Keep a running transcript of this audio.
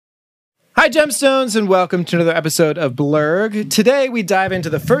Hi, Gemstones, and welcome to another episode of Blurg. Today, we dive into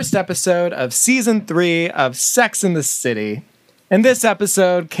the first episode of Season 3 of Sex and the City. In this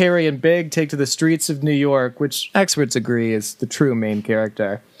episode, Carrie and Big take to the streets of New York, which experts agree is the true main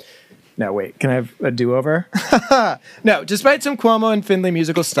character. No, wait, can I have a do-over? No, despite some Cuomo and Finley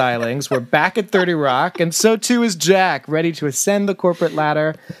musical stylings, we're back at 30 Rock, and so too is Jack, ready to ascend the corporate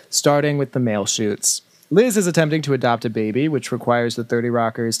ladder, starting with the mail shoots. Liz is attempting to adopt a baby, which requires the 30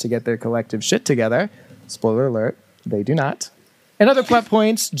 Rockers to get their collective shit together. Spoiler alert, they do not. In other plot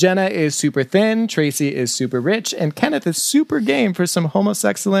points, Jenna is super thin, Tracy is super rich, and Kenneth is super game for some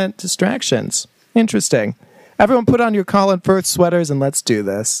homosexual distractions. Interesting. Everyone put on your Colin Firth sweaters and let's do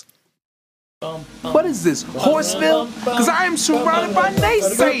this. What is this, Horseville? Because I am surrounded by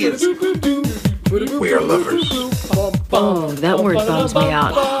naysayers. We are lovers. Oh, that word bums me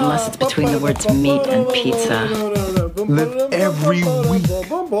out, unless it's between the words meat and pizza. Live every week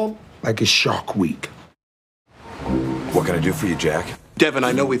like a Shark Week. What can I do for you, Jack? Devin,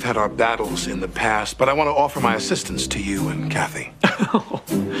 I know we've had our battles in the past, but I want to offer my assistance to you and Kathy.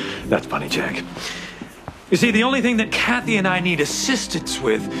 That's funny, Jack. You see, the only thing that Kathy and I need assistance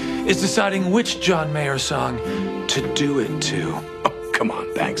with is deciding which John Mayer song to do it to. Oh, come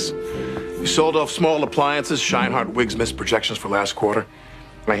on, thanks. You sold off small appliances, Scheinhardt Wigs missed projections for last quarter.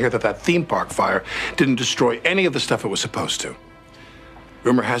 And I hear that theme park fire didn't destroy any of the stuff it was supposed to.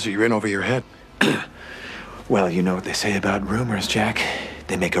 Rumor has it you're in over your head. Well, you know what they say about rumors, Jack.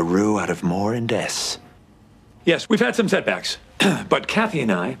 They make a rue out of more and less. Yes, we've had some setbacks, but Kathy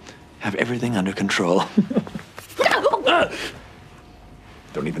and I Have everything under control.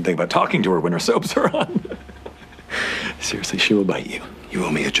 don't even think about talking to her when her soaps are on. Seriously, she will bite you. You owe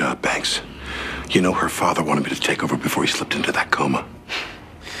me a job, Banks. You know her father wanted me to take over before he slipped into that coma.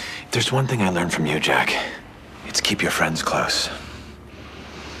 If there's one thing I learned from you, Jack, it's keep your friends close.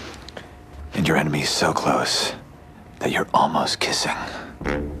 And your enemies so close that you're almost kissing.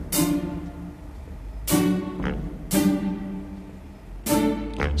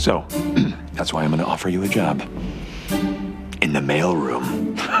 So, that's why I'm going to offer you a job. In the mail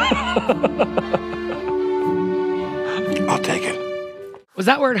room. I'll take it. Was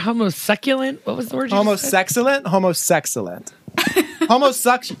that word homosucculent? What was the word you just said? Homosexulant?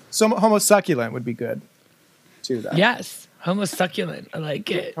 Homosucculent would be good, too, though. Yes, homosucculent. I like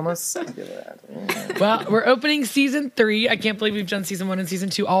it. Homosucculent. Yeah. Well, we're opening season 3. I can't believe we've done season 1 and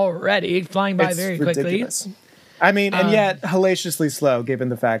season 2 already, flying by It's very ridiculous. quickly. I mean, and yet hellaciously slow, given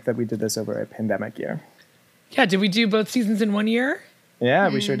the fact that we did this over a pandemic year. Yeah, did we do both seasons in 1 year? Yeah,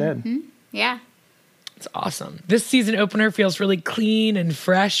 we sure did. Yeah. It's awesome. This season opener feels really clean and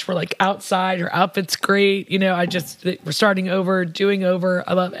fresh. We're like outside. Her outfit's great. You know, we're starting over, doing over.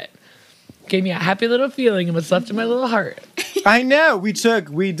 I love it. Gave me a happy little feeling and what's left in my little heart. I know. We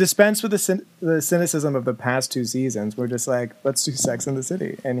dispensed with the cynicism of the past 2 seasons. We're just like, let's do Sex in the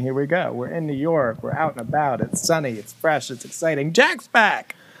City. And here we go. We're in New York. We're out and about. It's sunny. It's fresh. It's exciting. Jack's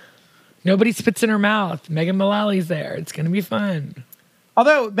back. Nobody spits in her mouth. Megan Mullally's there. It's going to be fun.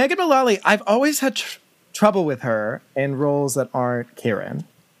 Although, Megan Mullally, I've always had trouble with her in roles that aren't Karen.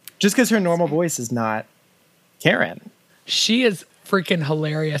 Just because her normal voice is not Karen. She is freaking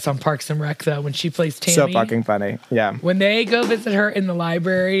hilarious on Parks and Rec, though, when she plays Tammy. So fucking funny. Yeah. When they go visit her in the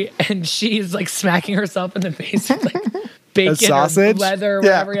library and she's like smacking herself in the face with like bacon sausage? or leather or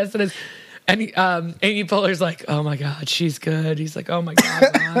whatever yes it is. And Amy Poehler's like, oh my God, she's good. He's like, oh my God,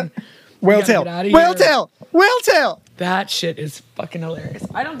 Ron. Whale tail. That shit is fucking hilarious.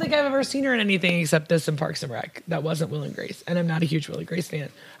 I don't think I've ever seen her in anything except this in Parks and Rec. That wasn't Will and Grace. And I'm not a huge Will and Grace fan.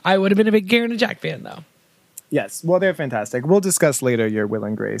 I would have been a big Karen and Jack fan, though. Yes. Well, they're fantastic. We'll discuss later your Will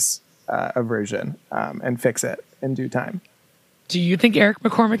and Grace aversion and fix it in due time. Do you think Eric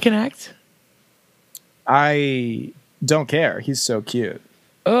McCormack can act? I don't care. He's so cute.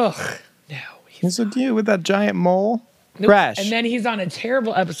 Ugh. No. He's so cute with that giant mole. Nope. Fresh. And then he's on a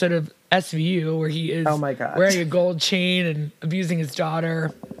terrible episode of SVU where he is wearing a gold chain and abusing his daughter.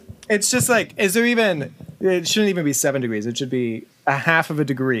 It's just like, it shouldn't even be 7 degrees. It should be a half of a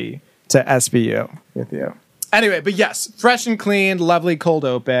degree to SVU with you. Anyway, but yes, fresh and clean, lovely cold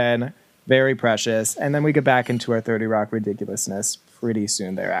open, very precious. And then we get back into our 30 Rock ridiculousness pretty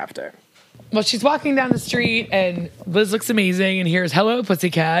soon thereafter. Well, she's walking down the street and Liz looks amazing and hears, hello,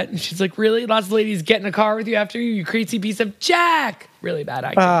 pussycat. And she's like, really? Lots of ladies get in a car with you after you crazy piece of Jack. Really bad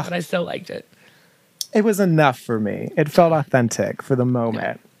acting, but I still liked it. It was enough for me. It felt authentic for the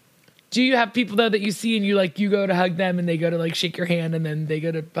moment. Do you have people though that you see and you go to hug them and they go to like shake your hand and then they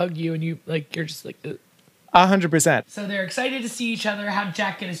go to hug you and you're just like, ugh. 100%. So they're excited to see each other, have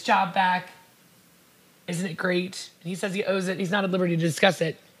Jack get his job back. Isn't it great? And he says he owes it. He's not at liberty to discuss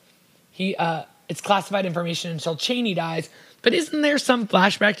it. it's classified information until Cheney dies. But isn't there some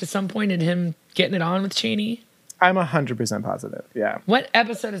flashback to some point in him getting it on with Cheney? I'm 100% positive. Yeah. What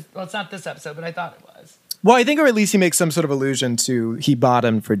episode is? Well, it's not this episode, but I thought it was. Well, I think, or at least he makes some sort of allusion to he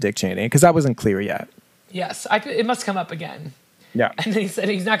bottomed for Dick Cheney because that wasn't clear yet. Yes, it must come up again. Yeah. And then he said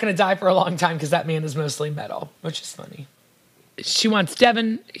he's not going to die for a long time because that man is mostly metal, which is funny. She wants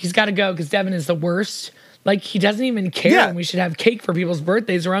Devin. He's got to go because Devin is the worst. Like, he doesn't even care when we should have cake for people's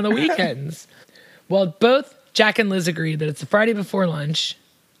birthdays around the weekends. Well, both Jack and Liz agree that it's the Friday before lunch,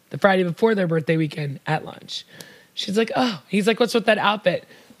 the Friday before their birthday weekend at lunch. She's like, oh, he's like, what's with that outfit?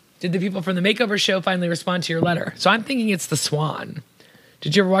 Did the people from the makeover show finally respond to your letter? So I'm thinking it's The Swan.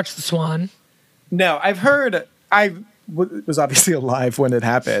 Did you ever watch The Swan? No, I've heard. I was obviously alive when it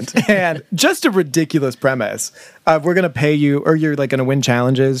happened. And just a ridiculous premise. We're going to pay you, or you're like going to win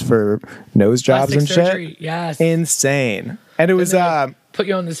challenges for nose jobs Plastic and surgery, shit. yes. Insane. And it was... put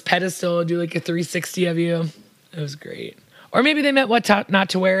you on this pedestal, do like a 360 of you. It was great. Or maybe they meant what not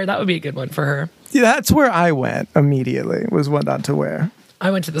to wear. That would be a good one for her. Yeah, that's where I went immediately, was what not to wear.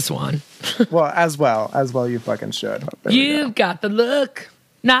 I went to The Swan. well you fucking should. You've got the look,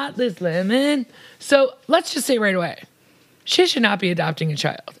 not Liz Lemon. So let's just say right away, she should not be adopting a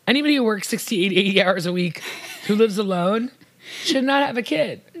child. Anybody who works 68, 80 hours a week, who lives alone, should not have a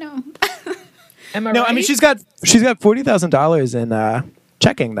kid. No. Am I No, right? I mean, she's got $40,000 in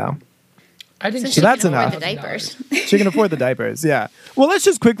checking, though. I think So that's can afford enough. the diapers. She can afford the diapers, yeah. Well, let's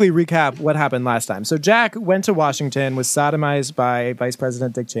just quickly recap what happened last time. So Jack went to Washington, was sodomized by Vice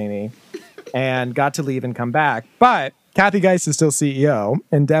President Dick Cheney, and got to leave and come back. But Kathy Geist is still CEO,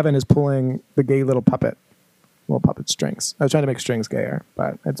 and Devin is pulling the gay little puppet strings. I was trying to make strings gayer,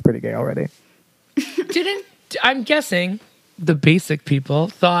 but it's pretty gay already. I'm guessing the basic people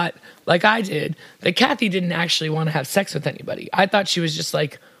thought, like I did, that Kathy didn't actually want to have sex with anybody. I thought she was just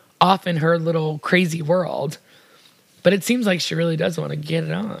like off in her little crazy world. But it seems like she really does want to get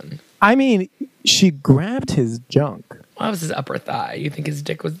it on. I mean, she grabbed his junk. Well, that was his upper thigh. You think his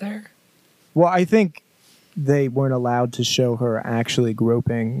dick was there? Well, I think they weren't allowed to show her actually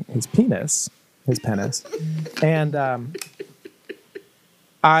groping his penis. And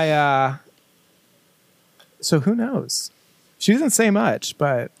so who knows? She doesn't say much,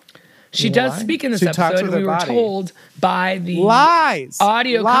 but she does speak in this episode, and we were told by the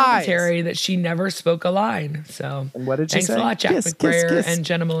audio commentary that she never spoke a line. So, and what did she say? Thanks a lot, Jack McBrayer and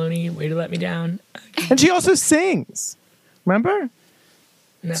Jenna Maloney. Way to let me down. And she also sings. Remember?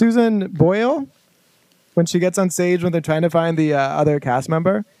 No. Susan Boyle? When she gets on stage when they're trying to find the other cast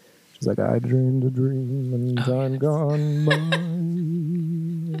member? She's like, I dreamed a dream and time gone by.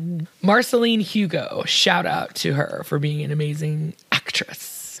 Marceline Hugo, shout out to her for being an amazing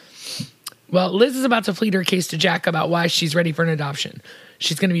actress. Well, Liz is about to plead her case to Jack about why she's ready for an adoption.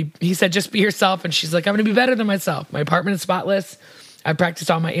 He said, just be yourself. And she's like, I'm going to be better than myself. My apartment is spotless. I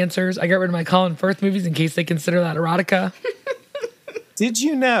practiced all my answers. I got rid of my Colin Firth movies in case they consider that erotica. Did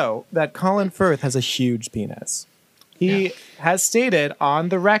you know that Colin Firth has a huge penis? He has stated on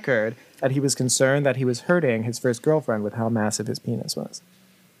the record that he was concerned that he was hurting his first girlfriend with how massive his penis was.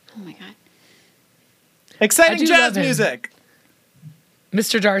 Oh my God. Exciting jazz music.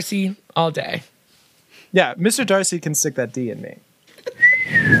 Mr. Darcy, all day. Yeah, Mr. Darcy can stick that D in me.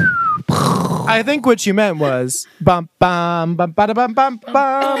 I think what you meant was bum bum bum bada bum bum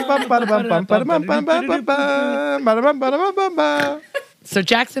bum bum bada bum bum bada bum bum bum bum bada bum bada bum bum. So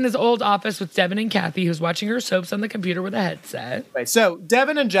Jack's in his old office with Devin and Kathy, who's watching her soaps on the computer with a headset. Right, so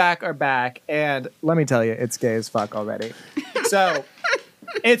Devin and Jack are back, and let me tell you, it's gay as fuck already. So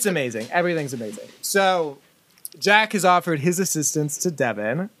it's amazing. Everything's amazing. So Jack has offered his assistance to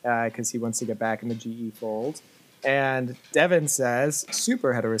Devin because he wants to get back in the GE fold. And Devin says,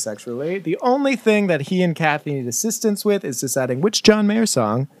 super heterosexually, the only thing that he and Kathy need assistance with is deciding which John Mayer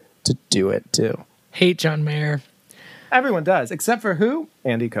song to do it to. Hate John Mayer. Everyone does, except for who?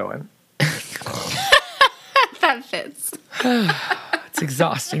 Andy Cohen. That fits. It's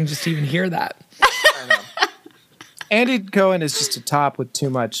exhausting just to even hear that. I know. Andy Cohen is just a top with too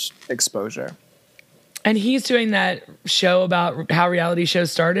much exposure. And he's doing that show about how reality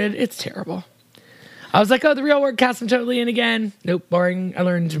shows started. It's terrible. I was like, oh, The Real World cast him totally in again. Nope, boring. I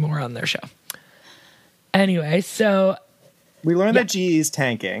learned more on their show. Anyway, so... We learned that GE is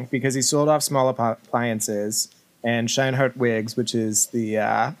tanking because he sold off Small Appliances and Scheinhardt Wigs, which is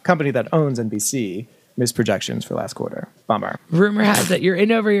the company that owns NBC, missed projections for last quarter. Bummer. Rumor has it you're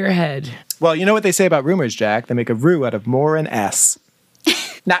in over your head. Well, you know what they say about rumors, Jack? They make a rue out of more and S.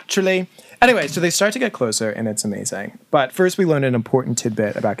 Naturally. Anyway, so they start to get closer, and it's amazing. But first, we learn an important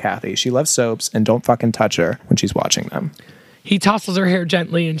tidbit about Kathy. She loves soaps, and don't fucking touch her when she's watching them. He tousles her hair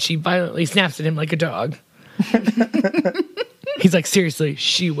gently and she violently snaps at him like a dog. He's like, seriously,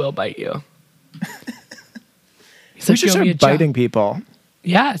 she will bite you. He's We like, should "You owe me a start job." biting people.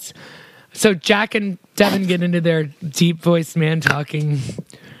 Yes. So Jack and Devin get into their deep voiced man talking.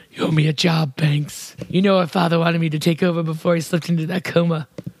 You owe me a job, Banks. You know, our father wanted me to take over before he slipped into that coma.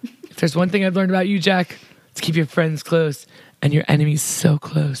 If there's one thing I've learned about you, Jack, it's keep your friends close and your enemies so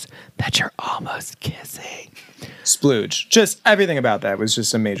close that you're almost kissing. Splooge. Just everything about that was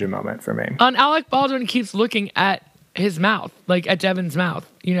just a major moment for me. And Alec Baldwin keeps looking at his mouth, like at Devin's mouth.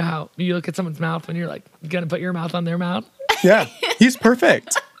 You know how you look at someone's mouth when you're like, gonna put your mouth on their mouth? Yeah, he's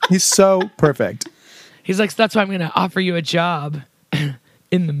perfect. He's so perfect. He's like, so that's why I'm gonna offer you a job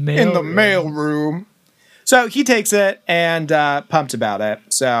in the mail. In the mail room. So he takes it and pumped about it.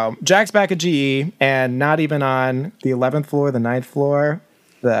 So Jack's back at GE and not even on the 11th floor, the 9th floor,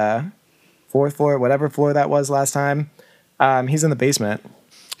 the 4th floor, whatever floor that was last time. He's in the basement.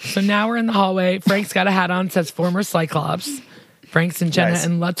 So now we're in the hallway. Frank's got a hat on, says former Cyclops. Frank's and Jenna Nice.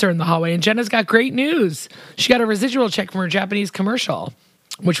 and Lutz are in the hallway, and Jenna's got great news. She got a residual check from her Japanese commercial,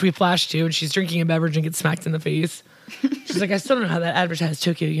 which we flashed to, and she's drinking a beverage and gets smacked in the face. She's like, I still don't know how that advertised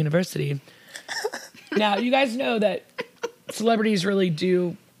Tokyo University. Now, you guys know that celebrities really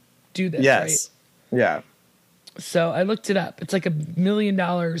do this, Yes. Yeah. right? So I looked it up. It's like $1 million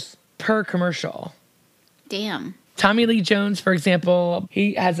per commercial. Damn. Tommy Lee Jones, for example,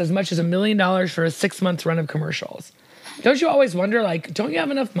 he has as much as $1 million for a 6-month run of commercials. Don't you always wonder, like, don't you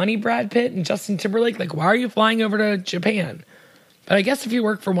have enough money, Brad Pitt and Justin Timberlake? Like, why are you flying over to Japan? But I guess if you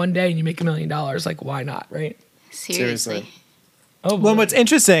work for one day and you make $1 million, like, why not, right? Seriously. Oh, Well, what's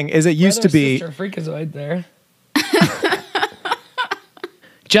interesting is it used to be. Sister Freakazoid there.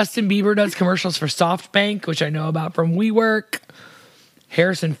 Justin Bieber does commercials for SoftBank, which I know about from WeWork.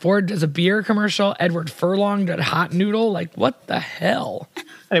 Harrison Ford does a beer commercial. Edward Furlong did Hot Noodle. Like, what the hell?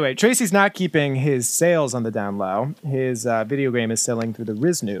 Anyway, Tracy's not keeping his sales on the down low. His video game is selling through the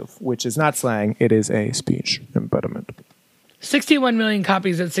RizNoof, which is not slang. It is a speech impediment. 61 million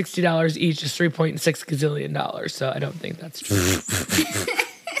copies at $60 each is $3.6 gazillion. So I don't think that's true.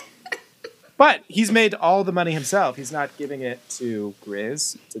 But he's made all the money himself. He's not giving it to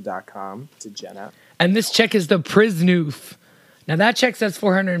Grizz, to .com, to Jenna. And this check is the PrizNoof. Now that check says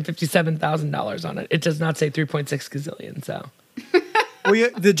 $457,000 on it. It does not say 3.6 gazillion. So Well,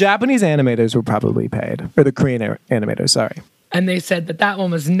 the Japanese animators were probably paid, or the Korean animators, sorry. and they said that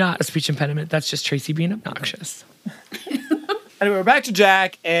one was not a speech impediment. That's just Tracy being obnoxious. Anyway, we're back to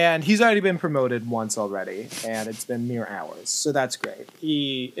Jack, and he's already been promoted once already, and it's been mere hours, so that's great.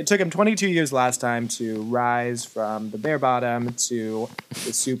 It took him 22 years last time to rise from the bare bottom to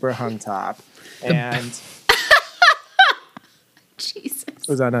the super hung top, and Jesus.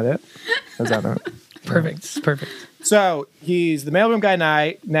 was that not it? Was that not it? Perfect. It's perfect. So he's the mailroom guy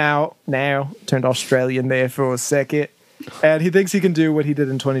now turned Australian there for a second, and he thinks he can do what he did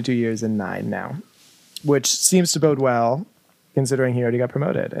in 22 years in 9 now, which seems to bode well, considering he already got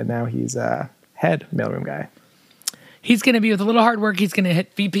promoted, and now he's head mailroom guy. He's going to be, with a little hard work, he's going to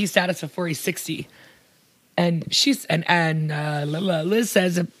hit VP status before he's 60. And Liz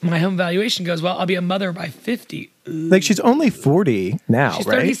says, if my home valuation goes well, I'll be a mother by 50. Like, she's only 40 now, She's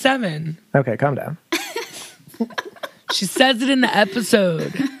right? 37. Okay, calm down. She says it in the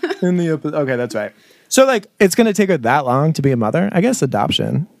episode. Okay, that's right. So, like, it's going to take her that long to be a mother? I guess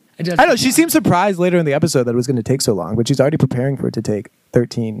adoption. It does I know, she seemed surprised later in the episode that it was going to take so long, but she's already preparing for it to take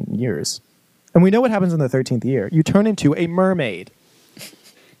 13 years. And we know what happens in the 13th year. You turn into a mermaid.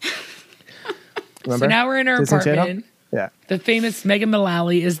 Remember? So now we're in her Disney Channel? apartment. Yeah. The famous Megan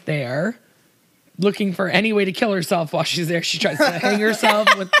Mullally is there, looking for any way to kill herself while she's there. She tries to hang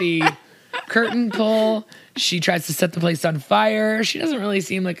herself with the curtain pull. She tries to set the place on fire. She doesn't really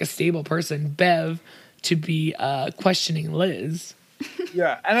seem like a stable person, Bev, to be questioning Liz.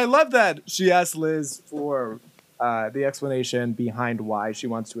 Yeah, and I love that she asked Liz for the explanation behind why she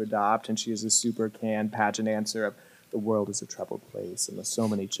wants to adopt, and she has a super canned pageant answer of, the world is a troubled place, and there's so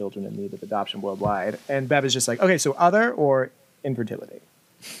many children in need of adoption worldwide. And Bev is just like, okay, so other or infertility?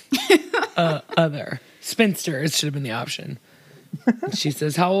 Other. Spinster, it should have been the option. She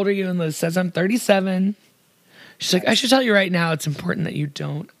says, how old are you? And Liz says, I'm 37. She's like, I should tell you right now, it's important that you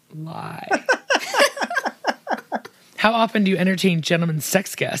don't lie. How often do you entertain gentlemen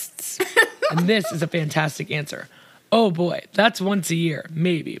sex guests? And this is a fantastic answer. Oh boy, that's once a year,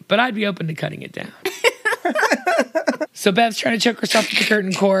 maybe, but I'd be open to cutting it down. So Bev's trying to choke herself with the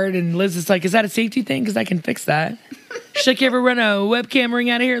curtain cord, and Liz is like, is that a safety thing? Because I can fix that. She's like, you ever run a webcam ring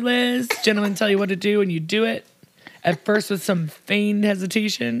out of here, Liz? Gentlemen tell you what to do, and you do it. At first with some feigned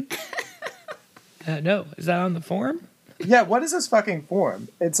hesitation. No, is that on the form? Yeah, what is this fucking form?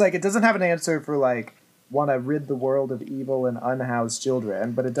 It's like, it doesn't have an answer for, like, want to rid the world of evil and unhoused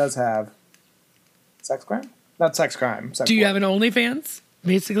children, but it does have sex crime? Not sex crime. Sex Do you work. have an OnlyFans,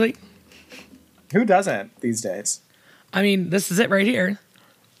 basically? Who doesn't these days? I mean, this is it right here.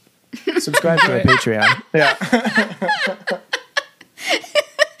 Subscribe to our Patreon. Yeah.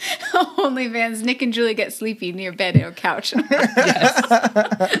 OnlyFans. Nick and Julie get sleepy near bed or couch.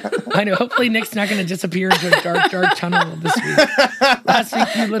 I know. Hopefully Nick's not going to disappear into a dark, dark tunnel this week. Last week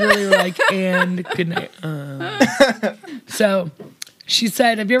you literally were like, and good night. So she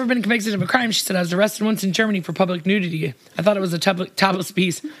said, have you ever been convicted of a crime? She said, I was arrested once in Germany for public nudity. I thought it was a topless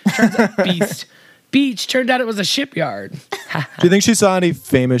beast. Beach. Turned out it was a shipyard. Do you think she saw any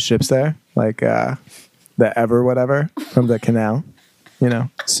famous ships there? Like the Ever whatever from the canal? You know,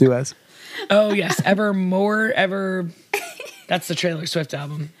 Suez. Oh, yes. Evermore. That's the Taylor Swift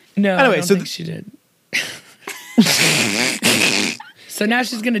album. No, Anyway, I don't think she did. So now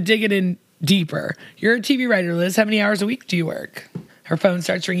she's going to dig it in deeper. You're a TV writer, Liz. How many hours a week do you work? Her phone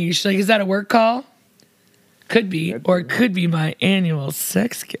starts ringing. She's like, is that a work call? Could be, or it could be my annual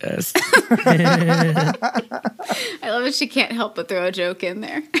sex guest. I love it. She can't help but throw a joke in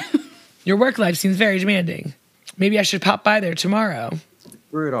there. Your work life seems very demanding. Maybe I should pop by there tomorrow.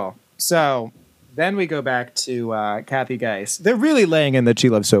 Brutal. So then we go back to Kathy Geis. They're really laying in that she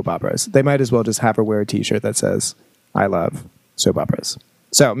loves soap operas. They might as well just have her wear a t-shirt that says, I love soap operas.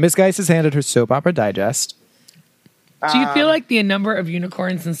 So Miss Geis is handed her soap opera digest. Do you feel like the number of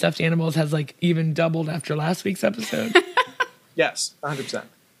unicorns and stuffed animals has like even doubled after last week's episode? Yes, 100%.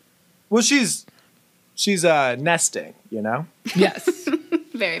 Well, she's nesting, you know? Yes.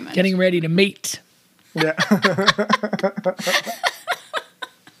 Very much. Getting ready to mate. Yeah.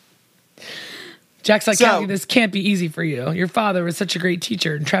 Jack's like, Kathy, this can't be easy for you. Your father was such a great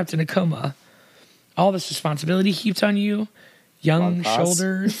teacher and trapped in a coma. All this responsibility heaped on you. Young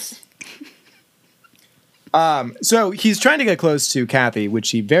shoulders. So he's trying to get close to Kathy, which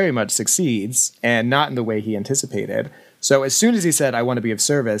he very much succeeds, and not in the way he anticipated. So as soon as he said, I want to be of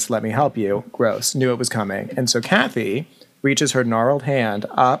service, let me help you, gross, knew it was coming. And so Kathy reaches her gnarled hand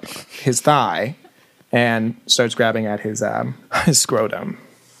up his thigh and starts grabbing at his scrotum.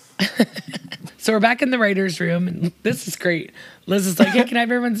 So we're back in the writer's room, and this is great. Liz is like, hey, can I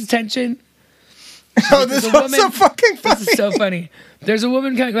have everyone's attention? Oh, this was so fucking funny. This is so funny. There's a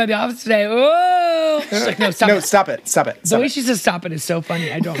woman coming by the office today. Whoa! She's like, no, stop it. Stop it. The way she says stop it is so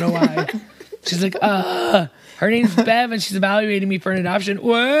funny. I don't know why. She's like, her name's Bev, and she's evaluating me for an adoption.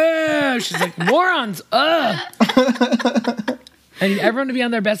 Whoa! She's like, morons. I need everyone to be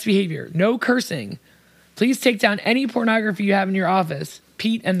on their best behavior. No cursing. Please take down any pornography you have in your office.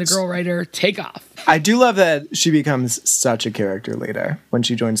 Pete and the girl writer take off. I do love that she becomes such a character later when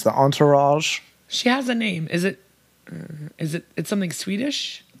she joins the entourage. She has a name. It's something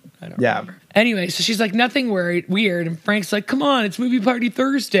Swedish? I don't remember. Anyway, so she's like, nothing weird. And Frank's like, come on, it's movie party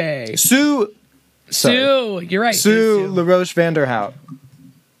Thursday. Sue, you're right. Sue LaRoche Vanderhout.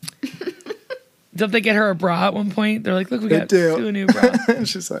 Don't they get her a bra at one point? They're like, look, we got Sue a new bra.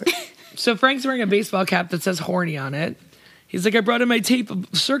 She's like... So Frank's wearing a baseball cap that says horny on it. He's like, I brought in my tape of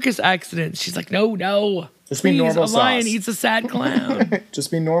circus accidents. She's like, no. Just be normal sauce. A lion eats a sad clown.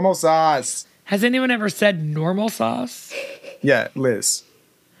 Just be normal sauce. Has anyone ever said normal sauce? Yeah, Liz.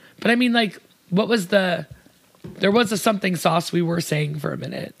 But I mean, like, what was there was a something sauce we were saying for a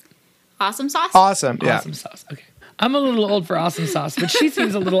minute. Awesome sauce? Awesome, yeah. Awesome sauce, okay. I'm a little old for awesome sauce, but she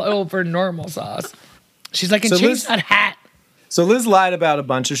seems a little old for normal sauce. She's like, and change that hat. So Liz lied about a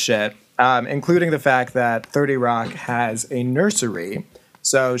bunch of shit, including the fact that 30 Rock has a nursery.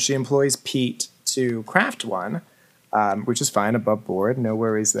 So she employs Pete to craft one, which is fine, above board. No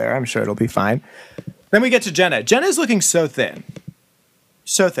worries there. I'm sure it'll be fine. Then we get to Jenna. Jenna's looking so thin.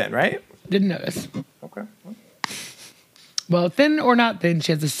 So thin, right? Didn't notice. Okay. Well, thin or not thin,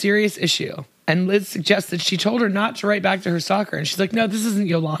 she has a serious issue. And Liz suggests that she told her not to write back to her stalker. And she's like, no, this isn't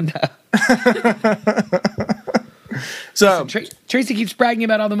Yolanda. So Tracy keeps bragging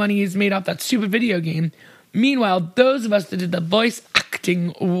about all the money he's made off that stupid video game. Meanwhile, those of us that did the voice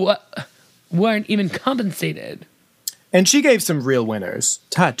acting weren't even compensated. And she gave some real winners.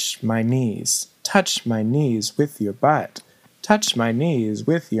 Touch my knees. Touch my knees with your butt. Touch my knees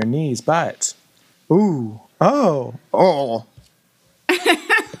with your knees butt. Ooh. Oh.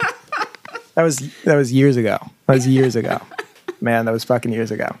 That was years ago. Man, that was fucking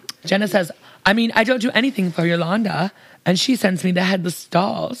years ago. Jenna says, I mean, I don't do anything for Yolanda, and she sends me the headless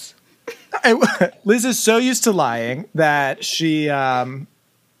dolls. Liz is so used to lying that she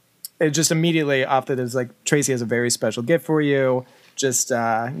it just immediately opted as like, Tracy has a very special gift for you. Just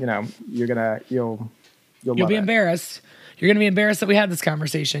you'll be embarrassed. You're going to be embarrassed that we had this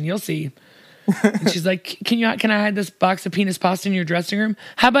conversation. You'll see. And she's like, can I hide this box of penis pasta in your dressing room?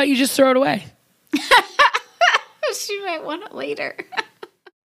 How about you just throw it away? She might want it later.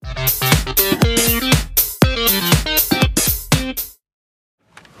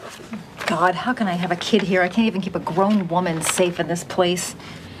 God, how can I have a kid here? I can't even keep a grown woman safe in this place.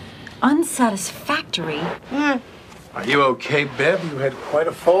 Unsatisfactory. Are you okay, Bev? You had quite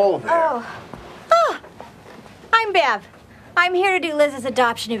a fall there. Oh, I'm Bev. I'm here to do Liz's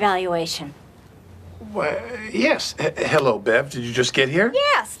adoption evaluation. Yes. Hello, Bev. Did you just get here?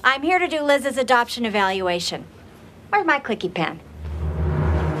 Yes, I'm here to do Liz's adoption evaluation. Where's my clicky pen?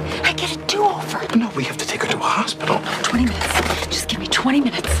 I get a do-over. No, we have to take her to a hospital. 20 minutes. Just give me 20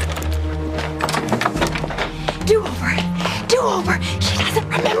 minutes. Do-over. Do-over. She doesn't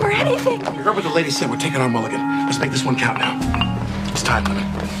remember anything. You heard what the lady said. We're taking our mulligan. Let's make this one count now. It's time limit.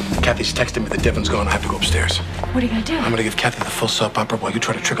 Kathy's texting me that Devon's gone. I have to go upstairs. What are you going to do? I'm going to give Kathy the full soap opera while you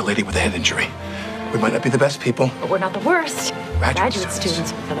try to trick a lady with a head injury. We might not be the best people. But we're not the worst. Graduate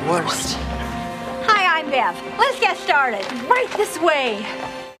students are the worst. Hi, I'm Bev. Let's get started. Right this way.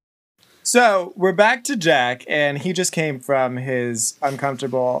 So we're back to Jack, and he just came from his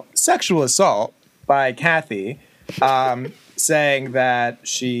uncomfortable sexual assault by Kathy, saying that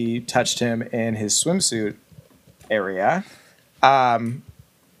she touched him in his swimsuit area. And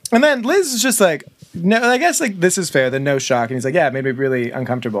then Liz is just like, no, I guess like this is fair, then no shock. And he's like, yeah, it made me really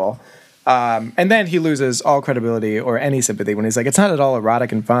uncomfortable. And then he loses all credibility or any sympathy when he's like, it's not at all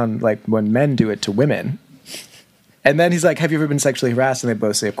erotic and fun like when men do it to women. And then he's like, have you ever been sexually harassed? And they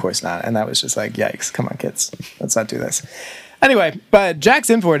both say, of course not. And that was just like, yikes, come on, kids. Let's not do this. Anyway, but Jack's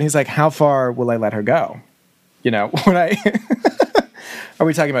in for it, and he's like, how far will I let her go? You know, when I... Are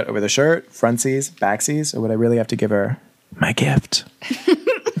we talking about over the shirt, frontsies, backsies, or would I really have to give her my gift?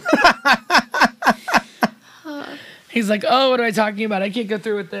 He's like, oh, what am I talking about? I can't go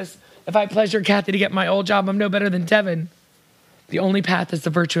through with this. If I pleasure Kathy to get my old job, I'm no better than Devon. The only path is the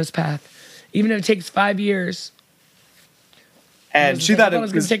virtuous path. Even if it takes 5 years. And she thought it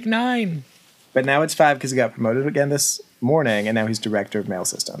was going to take 9. But now it's 5 because he got promoted again this morning, and now he's director of mail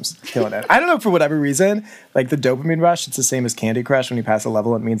systems. Killing it. I don't know, for whatever reason, like the dopamine rush, it's the same as Candy Crush. When you pass a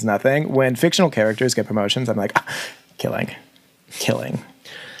level, it means nothing. When fictional characters get promotions, I'm like, killing.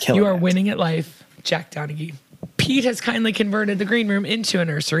 You are winning at life, Jack Donaghy. Pete has kindly converted the green room into a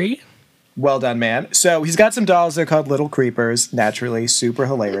nursery. Well done, man. So he's got some dolls. They're called Little Creepers. Naturally, super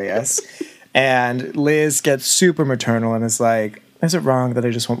hilarious. And Liz gets super maternal and is like, is it wrong that I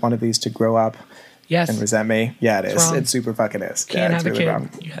just want one of these to grow up and resent me? Yeah, it is. Wrong. It super fucking is. Can't have it's a really kid. wrong.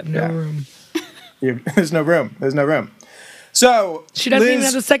 You have no room. There's no room. There's no room. So she doesn't even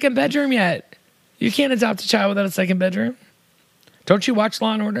have a second bedroom yet. You can't adopt a child without a second bedroom. Don't you watch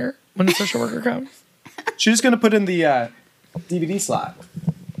Law & Order when the social worker comes? She's just going to put in the DVD slot.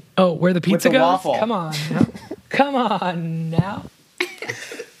 Oh, where the pizza With the goes? waffle. Come on. Come on now.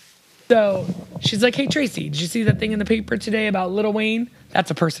 So she's like, hey, Tracy, did you see that thing in the paper today about Lil Wayne? That's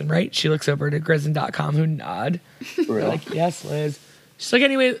a person, right? She looks over to Grizzin.com who nod. They're like, yes, Liz. She's like,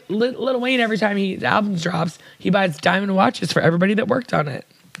 anyway, Lil Wayne, every time his album drops, he buys diamond watches for everybody that worked on it.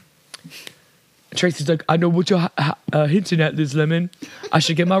 Tracy's like, I know what you're hinting at, Liz Lemon. I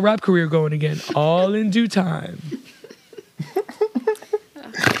should get my rap career going again, all in due time.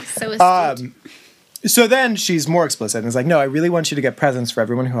 So astute. So then she's more explicit and is like, no, I really want you to get presents for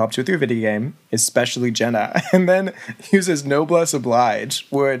everyone who helped you with your video game, especially Jenna. And then uses noblesse oblige,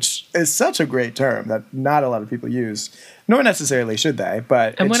 which is such a great term that not a lot of people use, nor necessarily should they.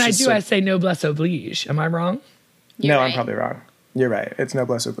 But and when I do, I say noblesse oblige. Am I wrong? No, I'm probably wrong. You're right. It's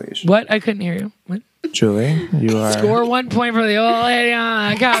noblesse oblige. What? I couldn't hear you. What? Julie, you are... Score 1 point for the old lady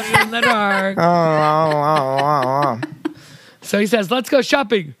on the couch in the dark. So he says, let's go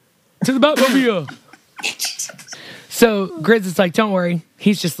shopping to the Batmobile. So Grizz is like, don't worry.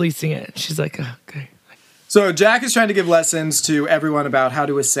 He's just leasing it. She's like, oh, okay. So Jack is trying to give lessons to everyone about how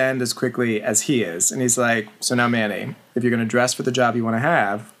to ascend as quickly as he is. And he's like, so now Manny, if you're going to dress for the job you want to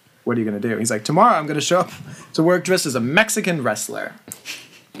have, what are you going to do? He's like, tomorrow I'm going to show up to work dressed as a Mexican wrestler.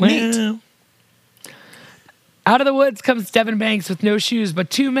 Neat. Well, out of the woods comes Devin Banks with no shoes, but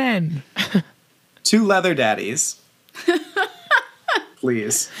 2 men. 2 leather daddies.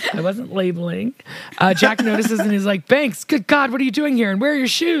 Please. I wasn't labeling. Jack notices and he's like, Banks, good God, what are you doing here? And where are your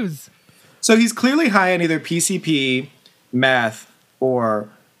shoes? So he's clearly high on either PCP, meth, or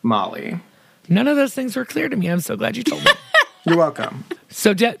Molly. None of those things were clear to me. I'm so glad you told me. You're welcome.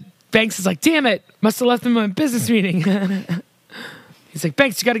 So Banks is like, damn it, must have left him in a business meeting. He's like,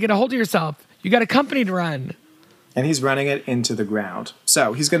 Banks, you got to get a hold of yourself. You got a company to run. And he's running it into the ground.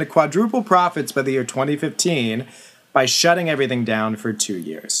 So he's going to quadruple profits by the year 2015 by shutting everything down for 2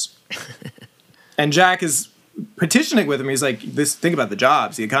 years. And Jack is petitioning with him. He's like, think about the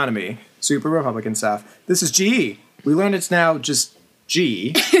jobs, the economy, super Republican stuff. This is GE. We learned it's now just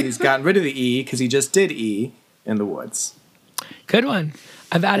G. He's gotten rid of the E because he just did E in the woods. Good one.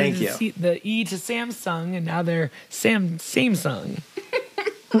 I've added Thank the E to Samsung, and now they're Samsung.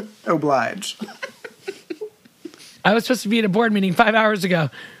 Oblige. I was supposed to be at a board meeting 5 hours ago.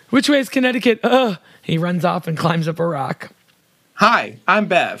 Which way is Connecticut? He runs off and climbs up a rock. Hi, I'm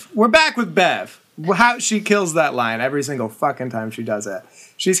Bev. We're back with Bev. How she kills that line every single fucking time she does it.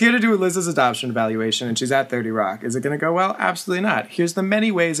 She's here to do Liz's adoption evaluation, and she's at 30 Rock. Is it going to go well? Absolutely not. Here's the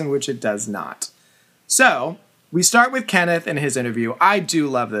many ways in which it does not. So, we start with Kenneth and his interview. I do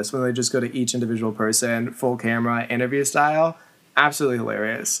love this when they just go to each individual person, full camera, interview style. Absolutely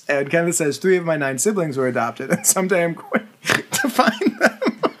hilarious. And Kenneth says, 3 of my 9 siblings were adopted, and someday I'm going to find them.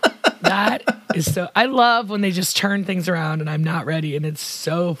 That is so... I love when they just turn things around and I'm not ready, and it's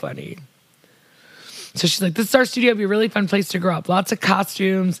so funny. So she's like, this is our studio. It'd be a really fun place to grow up. Lots of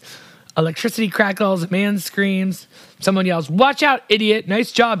costumes, electricity crackles, a man screams. Someone yells, watch out, idiot.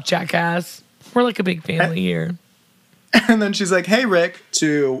 Nice job, jackass. We're like a big family here. And then she's like, hey, Rick,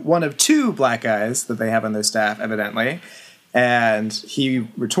 to one of 2 black guys that they have on their staff, evidently. And he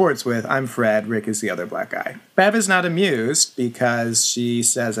retorts with, I'm Fred, Rick is the other black guy. Bev is not amused because she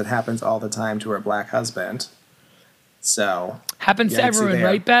says it happens all the time to her black husband. So. Happens to everyone,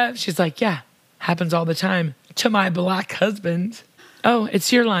 right, Bev? She's like, yeah, happens all the time to my black husband. Oh,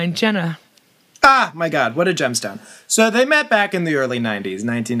 it's your line, Jenna. Ah, my God, what a gemstone. So they met back in the early 90s,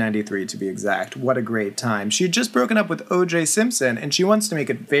 1993 to be exact. What a great time. She had just broken up with O.J. Simpson, and she wants to make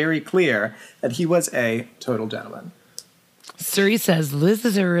it very clear that he was a total gentleman. Suri says, Liz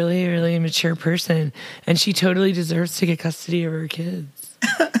is a really, really mature person, and she totally deserves to get custody of her kids.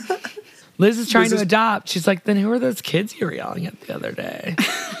 Liz is trying to adopt. She's like, then who are those kids you were yelling at the other day?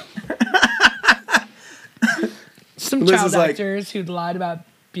 Some child actors who'd lied about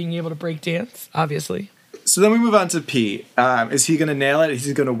being able to break dance, obviously. So then we move on to Pete. Is he going to nail it? Is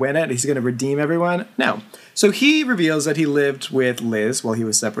he going to win it? Is he going to redeem everyone? No. So he reveals that he lived with Liz while he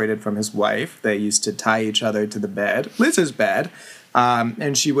was separated from his wife. They used to tie each other to the bed, Liz's bed,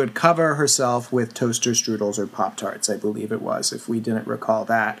 and she would cover herself with toaster strudels or Pop-Tarts, I believe it was, if we didn't recall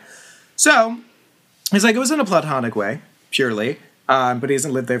that. So he's like, it was in a platonic way, purely. But he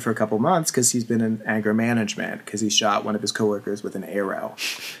hasn't lived there for a couple months because he's been in anger management because he shot one of his coworkers with an arrow.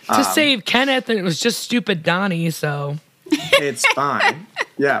 To save Kenneth, and it was just stupid Donnie, so. It's fine.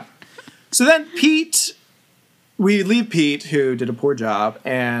 Yeah. So then we leave Pete, who did a poor job,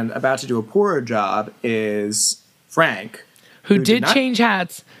 and about to do a poorer job is Frank. Who did change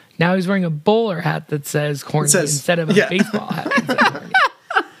hats. Now he's wearing a bowler hat that says corny instead of a baseball hat.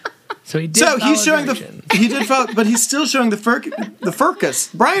 So he did. So he's showing but he's still showing the Furcus,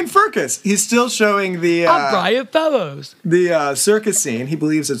 Brian Furcus. He's still showing the Brian Fellows, the circus scene. He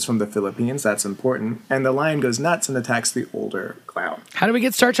believes it's from the Philippines. That's important. And the lion goes nuts and attacks the older clown. How do we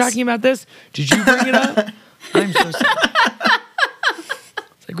start talking about this? Did you bring it up? I'm so sorry.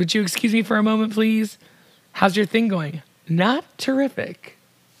 It's like, would you excuse me for a moment, please? How's your thing going? Not terrific.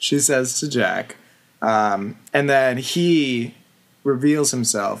 She says to Jack, and then he reveals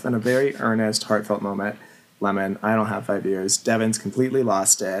himself in a very earnest, heartfelt moment. Lemon, I don't have 5 years. Devin's completely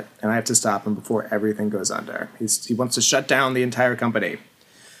lost it, and I have to stop him before everything goes under. He wants to shut down the entire company.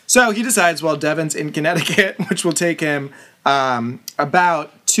 So he decides while Devin's in Connecticut, which will take him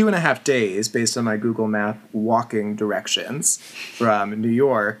about 2.5 days based on my Google Map walking directions from New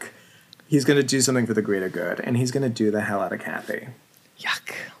York, he's going to do something for the greater good, and he's going to do the hell out of Kathy.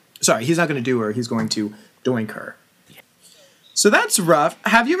 Yuck. Sorry, he's not going to do her. He's going to doink her. So that's rough.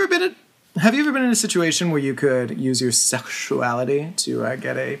 Have you ever been in a situation where you could use your sexuality to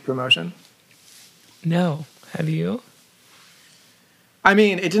get a promotion? No. Have you? I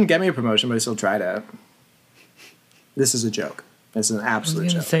mean, it didn't get me a promotion, but I still tried it. This is a joke. This is an absolute joke. I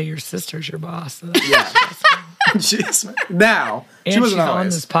was going to say your sister's your boss. So yeah. Now, and she wasn't she's always on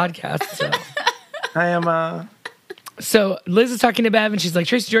this podcast, so. I am, So Liz is talking to Bev, and she's like,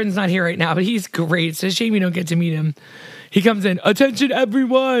 Tracy Jordan's not here right now, but he's great. It's a shame you don't get to meet him. He comes in, attention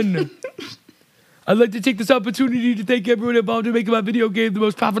everyone! I'd like to take this opportunity to thank everyone involved in making my video game the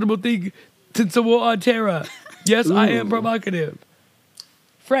most profitable thing since the war on Terra. Yes, I am provocative.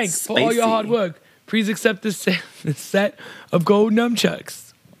 Frank, for all your hard work, please accept this set of gold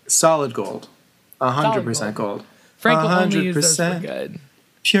nunchucks. Solid gold. 100% gold. Frank will only use those for good.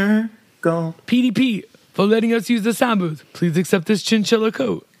 Pure gold. PDP, for letting us use the sound booth. Please accept this chinchilla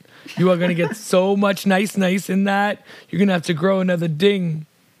coat. You are going to get so much nice in that. You're going to have to grow another ding.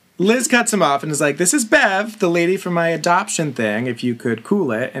 Liz cuts him off and is like, this is Bev, the lady from my adoption thing. If you could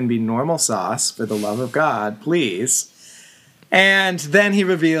cool it and be normal sauce, for the love of God, please. And then he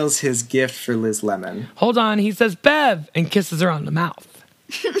reveals his gift for Liz Lemon. Hold on, he says Bev and kisses her on the mouth.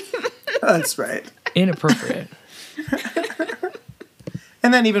 That's right. Inappropriate.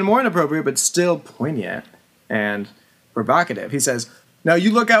 And then even more inappropriate, but still poignant and provocative. He says, now you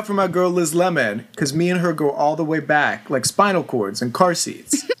look out for my girl Liz Lemon, because me and her go all the way back, like spinal cords and car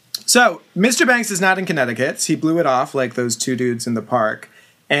seats. So, Mr. Banks is not in Connecticut. He blew it off like those two dudes in the park.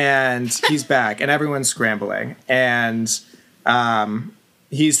 And he's back, and everyone's scrambling. And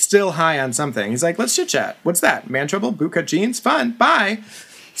he's still high on something. He's like, let's chit-chat. What's that? Man trouble? Bootcut jeans? Fun. Bye.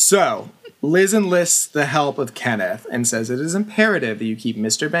 So, Liz enlists the help of Kenneth and says it is imperative that you keep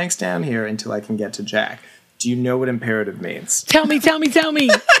Mr. Banks down here until I can get to Jack. Do you know what imperative means? Tell me.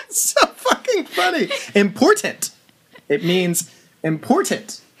 It's so fucking funny. Important. It means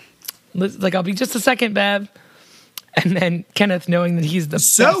important. Like, I'll be just a second, Bev. And then Kenneth, knowing that he's the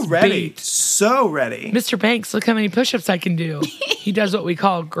best bait. So ready. Mr. Banks, look how many push-ups I can do. He does what we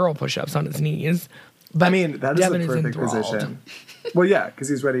call girl push-ups on his knees. But I mean, that is Devin the perfect position. Well, yeah, because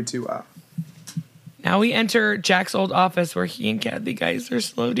he's ready to... Now we enter Jack's old office where he and Kathy Guys are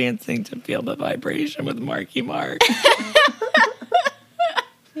slow dancing to feel the vibration with Marky Mark.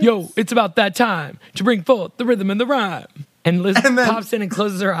 Yo, it's about that time to bring forth the rhythm and the rhyme. And Liz pops in and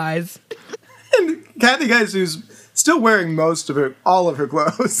closes her eyes. And Kathy Guys, who's still wearing all of her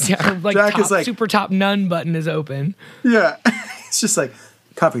clothes. Yeah, her Jack is like, super top nun button is open. Yeah. It's just like,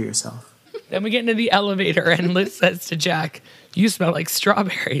 cover yourself. Then we get into the elevator and Liz says to Jack, you smell like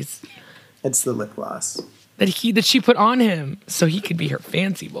strawberries. It's the lip gloss. That she put on him so he could be her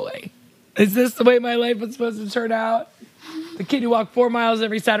fancy boy. Is this the way my life was supposed to turn out? The kid who walked 4 miles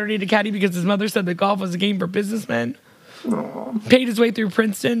every Saturday to caddy because his mother said that golf was a game for businessmen. Aww. Paid his way through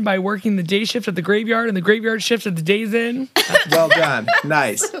Princeton by working the day shift at the graveyard and the graveyard shift at the Days Inn. Well done.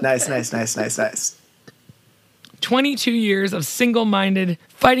 Nice. 22 years of single-minded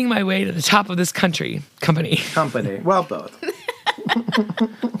fighting my way to the top of this company. Well, both.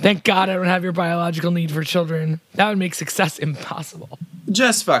 Thank God I don't have your biological need for children. That would make success impossible.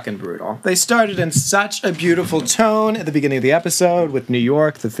 Just fucking brutal. They started in such a beautiful tone at the beginning of the episode with New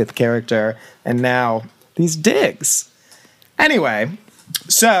York, the fifth character, and now these digs. Anyway,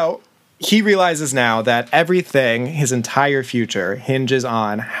 so he realizes now that everything, his entire future, hinges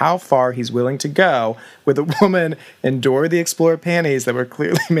on how far he's willing to go with a woman in Dora the Explorer panties that were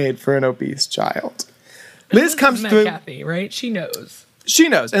clearly made for an obese child. Liz comes through. Kathy, right? She knows. She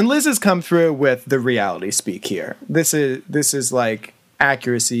knows, and Liz has come through with the reality speak here. This is like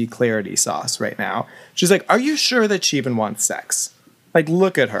accuracy, clarity sauce right now. She's like, "Are you sure that she even wants sex? Like,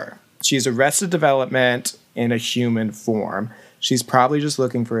 look at her. She's Arrested Development in a human form. She's probably just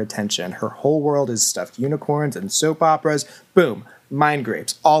looking for attention. Her whole world is stuffed unicorns and soap operas. Boom, mind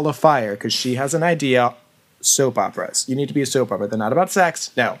grapes, all afire because she has an idea. Soap operas. You need to be a soap opera. They're not about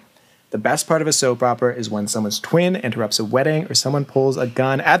sex. No." The best part of a soap opera is when someone's twin interrupts a wedding or someone pulls a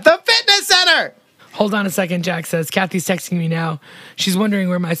gun at the fitness center. Hold on a second, Jack says. Kathy's texting me now. She's wondering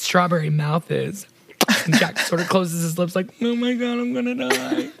where my strawberry mouth is. And Jack sort of closes his lips like, oh my God, I'm going to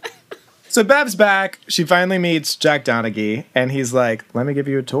die. So Bev's back. She finally meets Jack Donaghy, and he's like, let me give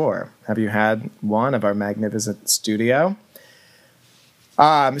you a tour. Have you had one of our magnificent studio?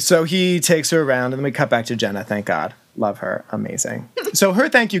 So he takes her around, and then we cut back to Jenna, thank God. Love her. Amazing. So her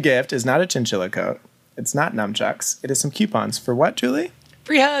thank you gift is not a chinchilla coat. It's not nunchucks. It is some coupons for what, Julie?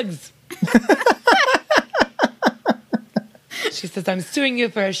 Free hugs. She says, I'm suing you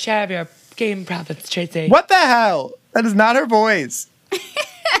for a share of your game profits, Tracy. What the hell? That is not her voice.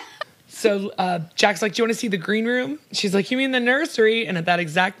 So Jack's like, do you want to see the green room? She's like, you mean the nursery? And at that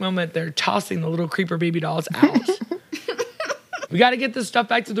exact moment, they're tossing the little creeper baby dolls out. We got to get this stuff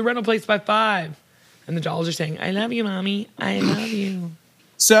back to the rental place by 5. And the dolls are saying, I love you, Mommy. I love you.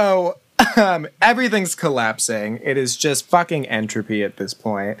 So everything's collapsing. It is just fucking entropy at this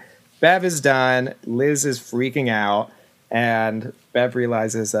point. Bev is done. Liz is freaking out. And Bev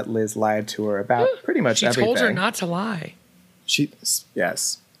realizes that Liz lied to her about pretty much everything. She told her not to lie. Yes.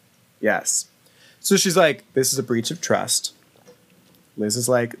 So she's like, this is a breach of trust. Liz is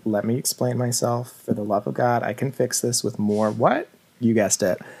like, let me explain myself. For the love of God, I can fix this with more, what? You guessed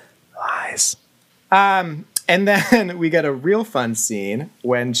it. Lies. And then we get a real fun scene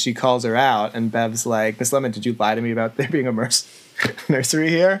when she calls her out, and Bev's like, Miss Lemon, did you lie to me about there being a nursery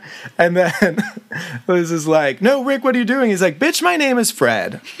here? And then Liz is like, no, Rick, what are you doing? He's like, bitch, my name is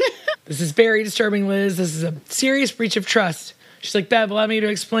Fred. This is very disturbing, Liz. This is a serious breach of trust. She's like, Bev, allow me to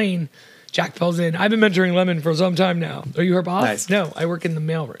explain. Jack pulls in. I've been mentoring Lemon for some time now. Are you her boss? Nice. No, I work in the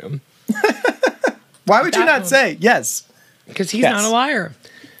mailroom. Why would you not say yes? Because he's not a liar.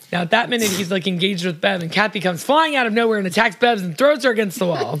 Now, at that minute, he's like engaged with Bev, and Kathy comes flying out of nowhere and attacks Bev and throws her against the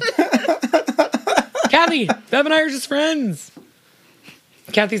wall. Kathy, Bev and I are just friends.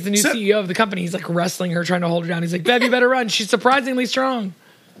 Kathy's the new CEO of the company. He's like wrestling her, trying to hold her down. He's like, Bev, you better run. She's surprisingly strong.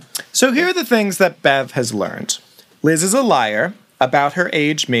 So here are the things that Bev has learned. Liz is a liar. About her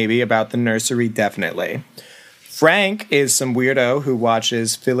age, maybe. About the nursery, definitely. Frank is some weirdo who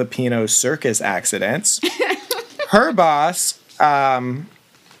watches Filipino circus accidents. Her boss,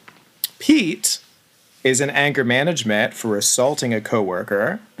 Pete, is in anger management for assaulting a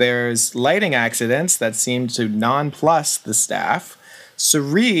coworker. There's lighting accidents that seem to nonplus the staff.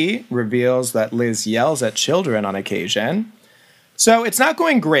 Sari reveals that Liz yells at children on occasion. So it's not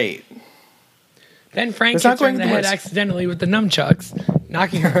going great. Then Frank hits her in the head accidentally with the nunchucks,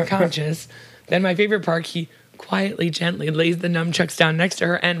 knocking her unconscious. Then my favorite part, he quietly, gently lays the nunchucks down next to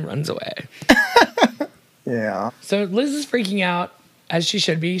her and runs away. Yeah. So Liz is freaking out, as she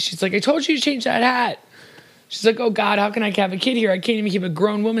should be. She's like, I told you to change that hat. She's like, oh God, how can I have a kid here? I can't even keep a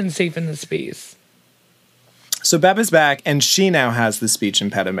grown woman safe in this space. So Bev is back, and she now has the speech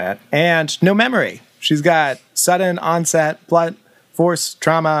impediment and no memory. She's got sudden onset blunt force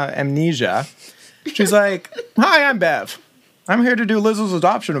trauma amnesia. She's like, hi, I'm Bev. I'm here to do Liz's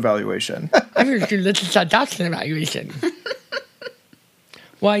adoption evaluation. I'm here to do Liz's adoption evaluation.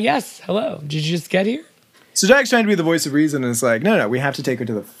 Why, yes, hello. Did you just get here? So Jack's trying to be the voice of reason, and it's like, no, we have to take her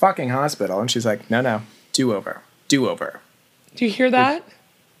to the fucking hospital. And she's like, no, do over. Do you hear that?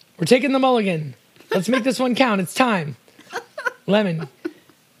 We're taking the mulligan. Let's make this one count. It's time. Lemon,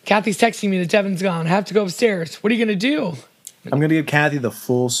 Kathy's texting me that Devin's gone. I have to go upstairs. What are you going to do? I'm going to give Kathy the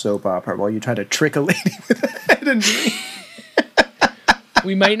full soap opera while you try to trick a lady with a head injury.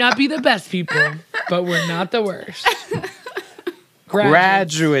 We might not be the best people, but we're not the worst.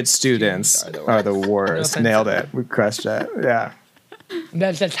 Graduate students are the worst. No, nailed it. We crushed it. Yeah.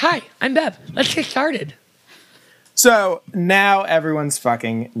 Bev says, hi, I'm Bev. Let's get started. So now everyone's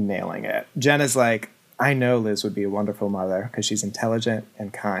fucking nailing it. Jenna's like, I know Liz would be a wonderful mother because she's intelligent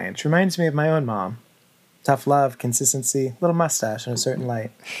and kind. She reminds me of my own mom. Tough love, consistency, little mustache, and a certain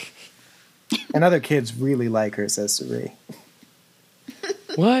light. And other kids really like her, says Sari.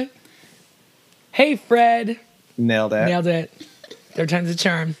 What? Hey, Fred. Nailed it. Third time's a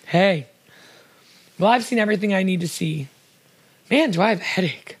charm. Hey. Well, I've seen everything I need to see. Man, do I have a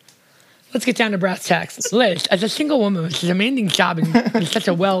headache. Let's get down to brass tacks. Liz, as a single woman with a demanding job in such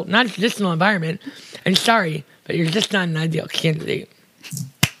a non-traditional environment, I'm sorry, but you're just not an ideal candidate.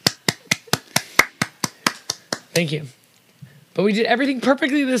 Thank you. But we did everything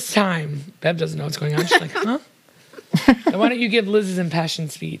perfectly this time. Bev doesn't know what's going on. She's like, huh? Then why don't you give Liz's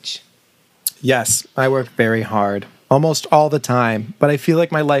impassioned speech? Yes, I work very hard. Almost all the time. But I feel like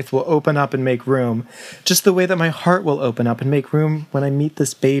my life will open up and make room. Just the way that my heart will open up and make room when I meet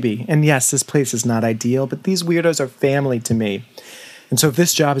this baby. And yes, this place is not ideal, but these weirdos are family to me. And so if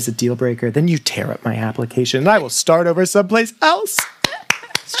this job is a deal breaker, then you tear up my application and I will start over someplace else.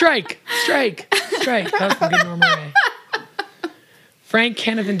 Strike. That was some good Norma Ray. Frank,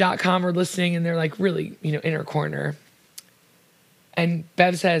 Kenneth, and .com are listening, and they're like really, in her corner. And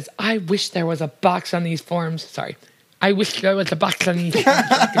Bev says, I wish there was a box on these forms. Sorry. I wish there was a box on these forms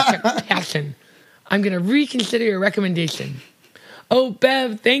so I could check passion. I'm going to reconsider your recommendation. Oh,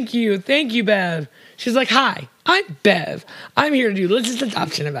 Bev, thank you. Thank you, Bev. She's like, hi, I'm Bev. I'm here to do Liz's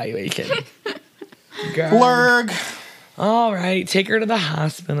adoption evaluation. Blurg. All right, take her to the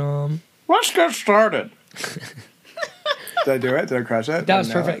hospital. Let's get started. Did I do it? Did I crush it? That was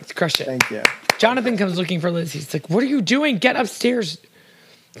perfect. Crushed it. Thank you. Jonathan comes looking for Liz. He's like, what are you doing? Get upstairs.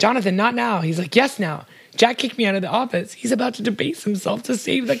 Jonathan, not now. He's like, yes, now. Jack kicked me out of the office. He's about to debase himself to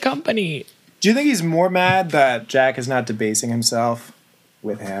save the company. Do you think he's more mad that Jack is not debasing himself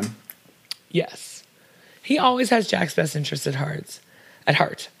with him? Yes. He always has Jack's best interest at heart.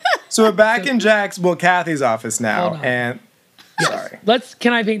 So we're back in Kathy's office now. And sorry.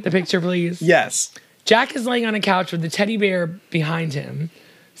 Can I paint the picture, please? Yes. Jack is laying on a couch with the teddy bear behind him,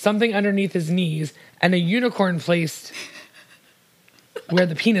 something underneath his knees, and a unicorn placed where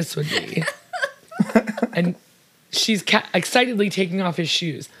the penis would be. And she's excitedly taking off his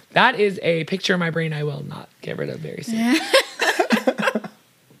shoes. That is a picture in my brain I will not get rid of very soon.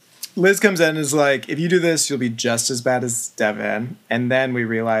 Liz comes in and is like, if you do this, you'll be just as bad as Devin. And then we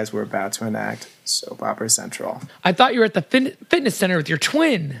realize we're about to enact Soap Opera Central. I thought you were at the fitness center with your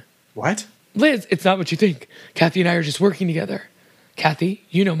twin. What? Liz, it's not what you think. Kathy and I are just working together. Kathy,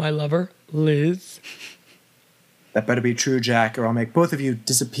 you know my lover, Liz. That better be true, Jack, or I'll make both of you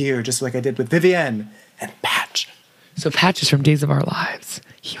disappear just like I did with Vivienne and Patch. So Patch is from Days of Our Lives.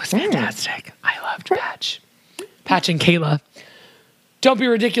 He was fantastic. I loved Patch. Patch and Kayla. Don't be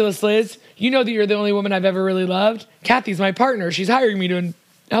ridiculous, Liz. You know that you're the only woman I've ever really loved. Kathy's my partner. She's hiring me to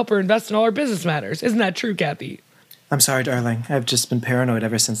help her invest in all her business matters. Isn't that true, Kathy? I'm sorry, darling. I've just been paranoid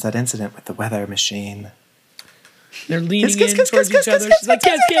ever since that incident with the weather machine. They're leaning in towards each other. She's like,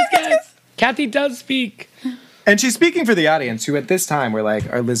 kiss. Kathy does speak. And she's speaking for the audience, who at this time were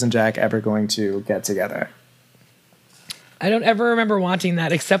like, are Liz and Jack ever going to get together? I don't ever remember wanting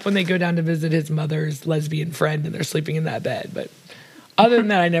that, except when they go down to visit his mother's lesbian friend and they're sleeping in that bed. But other than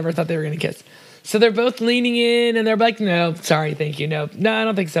that, I never thought they were going to kiss. So they're both leaning in and they're like, no, sorry, thank you. No, I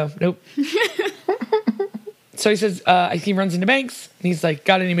don't think so. Nope. So he says, he runs into Banks and he's like,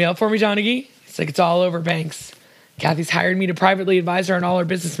 got any mail for me, Donaghy? He's like, it's all over, Banks. Kathy's hired me to privately advise her on all her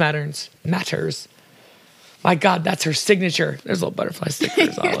business matters. My God, that's her signature. There's little butterfly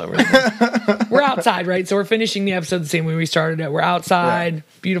stickers all over. We're outside, right? So we're finishing the episode the same way we started it. We're outside,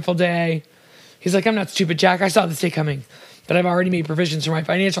 beautiful day. He's like, I'm not stupid, Jack. I saw this day coming, but I've already made provisions for my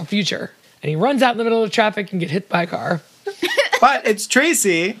financial future. And he runs out in the middle of traffic and get hit by a car. But it's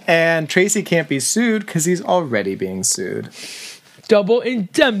Tracy, and Tracy can't be sued because he's already being sued. Double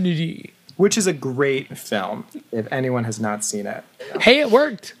indemnity. Which is a great film, if anyone has not seen it. Hey, it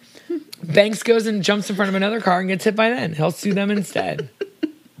worked. Banks goes and jumps in front of another car and gets hit by them. He'll sue them instead.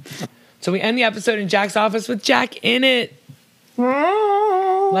 So we end the episode in Jack's office with Jack in it.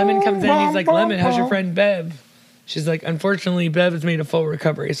 Lemon comes in. He's like, Lemon, how's your friend Bev? She's like, unfortunately, Bev has made a full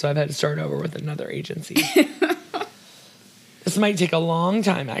recovery, so I've had to start over with another agency. This might take a long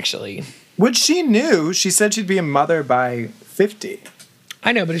time, actually. Which she knew. She said she'd be a mother by 50.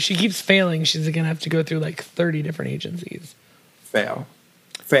 I know, but if she keeps failing, she's going to have to go through like 30 different agencies. Fair.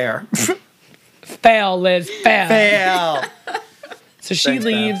 Fail, Liz. Fail. So she Thanks,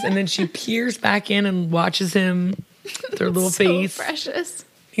 leaves, and then she peers back in and watches him with her little face. So precious.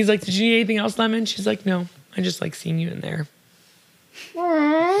 He's like, did you need anything else, Lemon? She's like, no. I just like seeing you in there.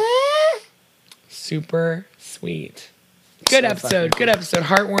 Super sweet. Good episode.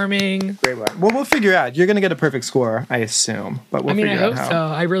 Heartwarming. Great one. Well, we'll figure out. You're going to get a perfect score, I assume. But we'll figure I hope out how.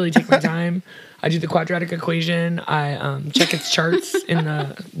 so. I really take my time. I do the quadratic equation. I check its charts in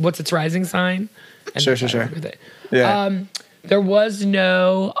the what's its rising sign. And Sure. with it. Yeah. There was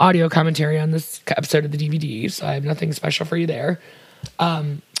no audio commentary on this episode of the DVD, so I have nothing special for you there.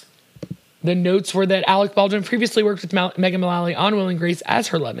 The notes were that Alec Baldwin previously worked with Megan Mullally on Will and Grace as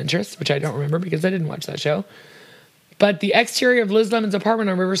her love interest, which I don't remember because I didn't watch that show. But the exterior of Liz Lemon's apartment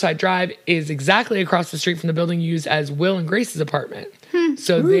on Riverside Drive is exactly across the street from the building used as Will and Grace's apartment.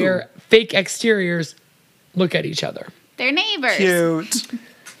 So their fake exteriors look at each other. They're neighbors. Cute.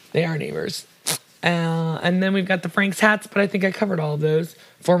 They are neighbors. And then we've got the Frank's hats, but I think I covered all of those.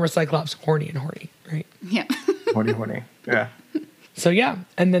 Former Cyclops, horny, right? Yeah. Horny. Yeah. So yeah,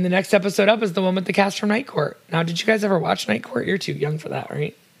 and then the next episode up is the one with the cast from Night Court. Now, did you guys ever watch Night Court? You're too young for that,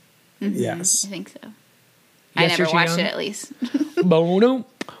 right? Mm-hmm. Yes. I think so. Yes, I never watched it, at least. Boom, boom,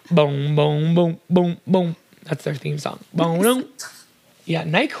 boom, boom, boom, boom. That's their theme song. Boom, boom. Yeah,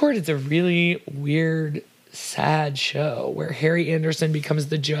 Night Court is a really weird, sad show where Harry Anderson becomes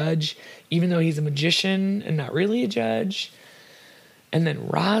the judge, even though he's a magician and not really a judge. And then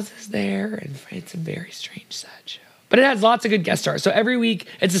Roz is there, and it's a very strange, sad show. But it has lots of good guest stars. So every week,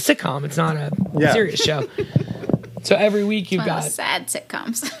 it's a sitcom. It's not a serious show. So every week you've got sad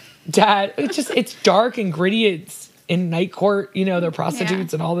sitcoms. Dad. It's dark and gritty. It's in Night Court. You know, they're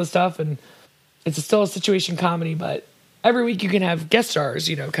prostitutes and all this stuff, and it's still a situation comedy. But every week you can have guest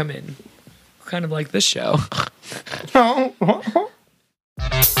stars, come in, kind of like this show.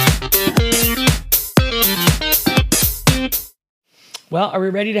 Well, are we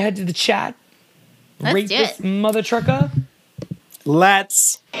ready to head to the chat? Let's Rate do this it. mother trucker.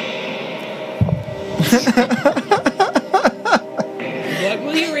 Let's. What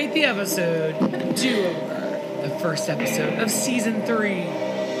will you rate the episode? Do over the first episode of season 3.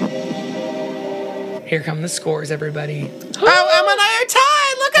 Here come the scores, everybody. Oh, Emma and I are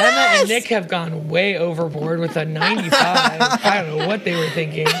tied. Look at Emma us. and Nick have gone way overboard with a 95. I don't know what they were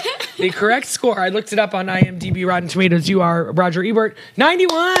thinking. The correct score, I looked it up on IMDb, Rotten Tomatoes. You are Roger Ebert,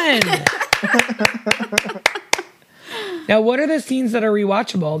 91. Now, what are the scenes that are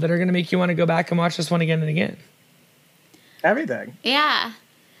rewatchable that are going to make you want to go back and watch this one again and again? Everything. Yeah.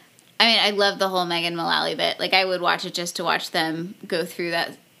 I mean, I love the whole Megan Mullally bit. Like, I would watch it just to watch them go through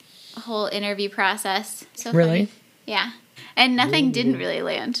that whole interview process. So Really? funny. Yeah. And nothing didn't really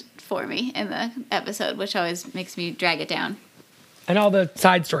land for me in the episode, which always makes me drag it down. And all the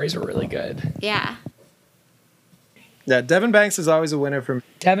side stories were really good. Yeah. Yeah, Devin Banks is always a winner for me.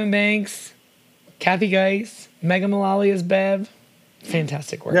 Devin Banks, Kathy Geis, Megan Mullally as Bev.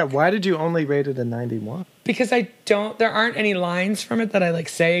 Fantastic work. Yeah, why did you only rate it a 91? Because there aren't any lines from it that I like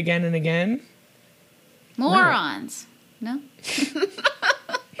say again and again. Morons. No?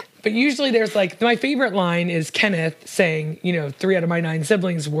 But usually there's like, my favorite line is Kenneth saying, 3 out of my 9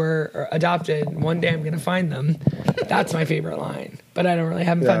 siblings were adopted. One day I'm going to find them. That's my favorite line. But I don't really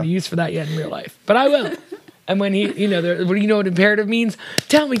haven't found a use for that yet in real life. But I will. And when he, what imperative means?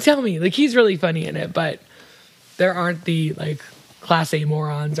 Tell me. Like, he's really funny in it. But there aren't the, like, class A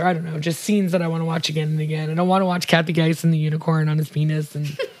morons, or I don't know, just scenes that I want to watch again and again. I don't want to watch Kathy Geis and the unicorn on his penis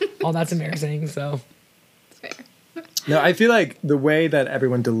and all that's embarrassing, so. No, I feel like the way that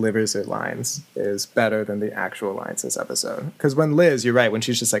everyone delivers their lines is better than the actual lines this episode. Because when Liz, you're right, when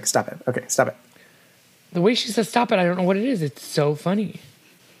she's just like, stop it. Okay, stop it. The way she says stop it, I don't know what it is. It's so funny.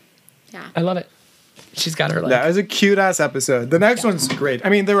 Yeah. I love it. She's got her, like... That was a cute-ass episode. The next one's great. I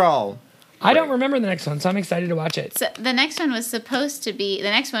mean, they're all... I don't remember the next one, so I'm excited to watch it. So the next one was supposed to be... The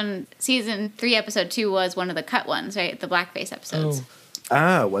next one, season 3, episode 2, was one of the cut ones, right? The blackface episodes.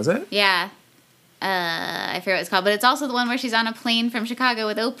 Ah, was it? Yeah. I forget what it's called, but it's also the one where she's on a plane from Chicago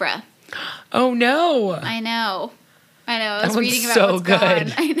with Oprah. Oh, no. I know. I was That reading one's about so what's good.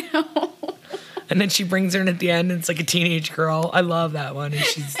 gone. I know. And then she brings her in at the end, and it's like a teenage girl. I love that one. And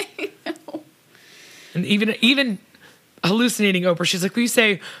she's... And even hallucinating Oprah, she's like, will you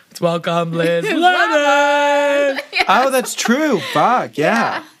say, it's welcome, Liz. Lennon! Oh, that's true. Fuck,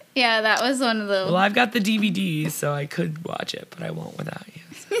 yeah. Yeah, that was one of the... Well, I've got the DVDs, so I could watch it, but I won't without you.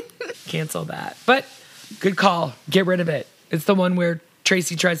 So cancel that. But good call. Get rid of it. It's the one where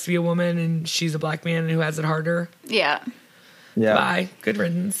Tracy tries to be a woman and she's a black man who has it harder. Yeah. Yeah. Bye. Good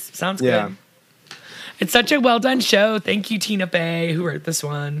riddance. Sounds Yeah. good. It's such a well done show. Thank you, Tina Fey, who wrote this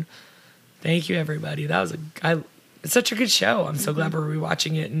one. Thank you, everybody. It's such a good show. I'm so glad we're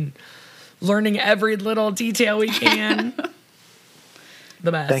rewatching it and learning every little detail we can.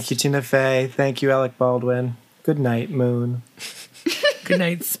 The best. Thank you, Tina Fey. Thank you, Alec Baldwin. Good night, Moon. Good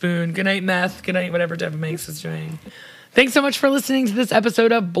night, Spoon. Good night, Meth. Good night, whatever Devin Banks is doing. Thanks so much for listening to this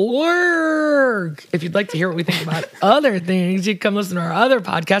episode of Blurg. If you'd like to hear what we think about other things, you can come listen to our other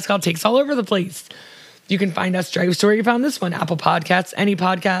podcast called Takes All Over the Place. You can find us, Drive Story, you found this one, Apple Podcasts, any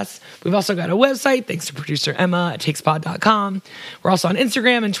podcasts. We've also got a website, thanks to producer Emma at takespod.com. We're also on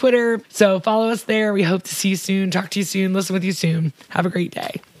Instagram and Twitter, so follow us there. We hope to see you soon, talk to you soon, listen with you soon. Have a great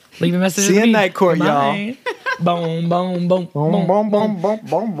day. Leave a message. See you in Night Court, y'all. Boom, boom, boom, boom, boom, boom, boom,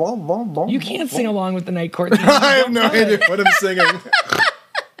 boom, boom, boom, boom. You can't sing along with the Night Court theme. I have no idea what I'm singing.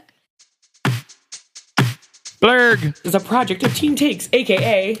 Blurg is a project of Team Takes,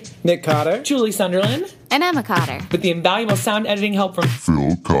 a.k.a. Nick Cotter, Julie Sunderland, and Emma Cotter, with the invaluable sound editing help from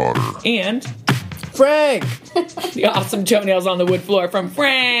Phil Cotter and Frank. The awesome toenails on the wood floor from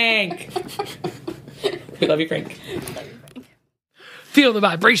Frank. We love you, Frank. Feel the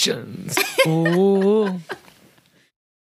vibrations. Ooh.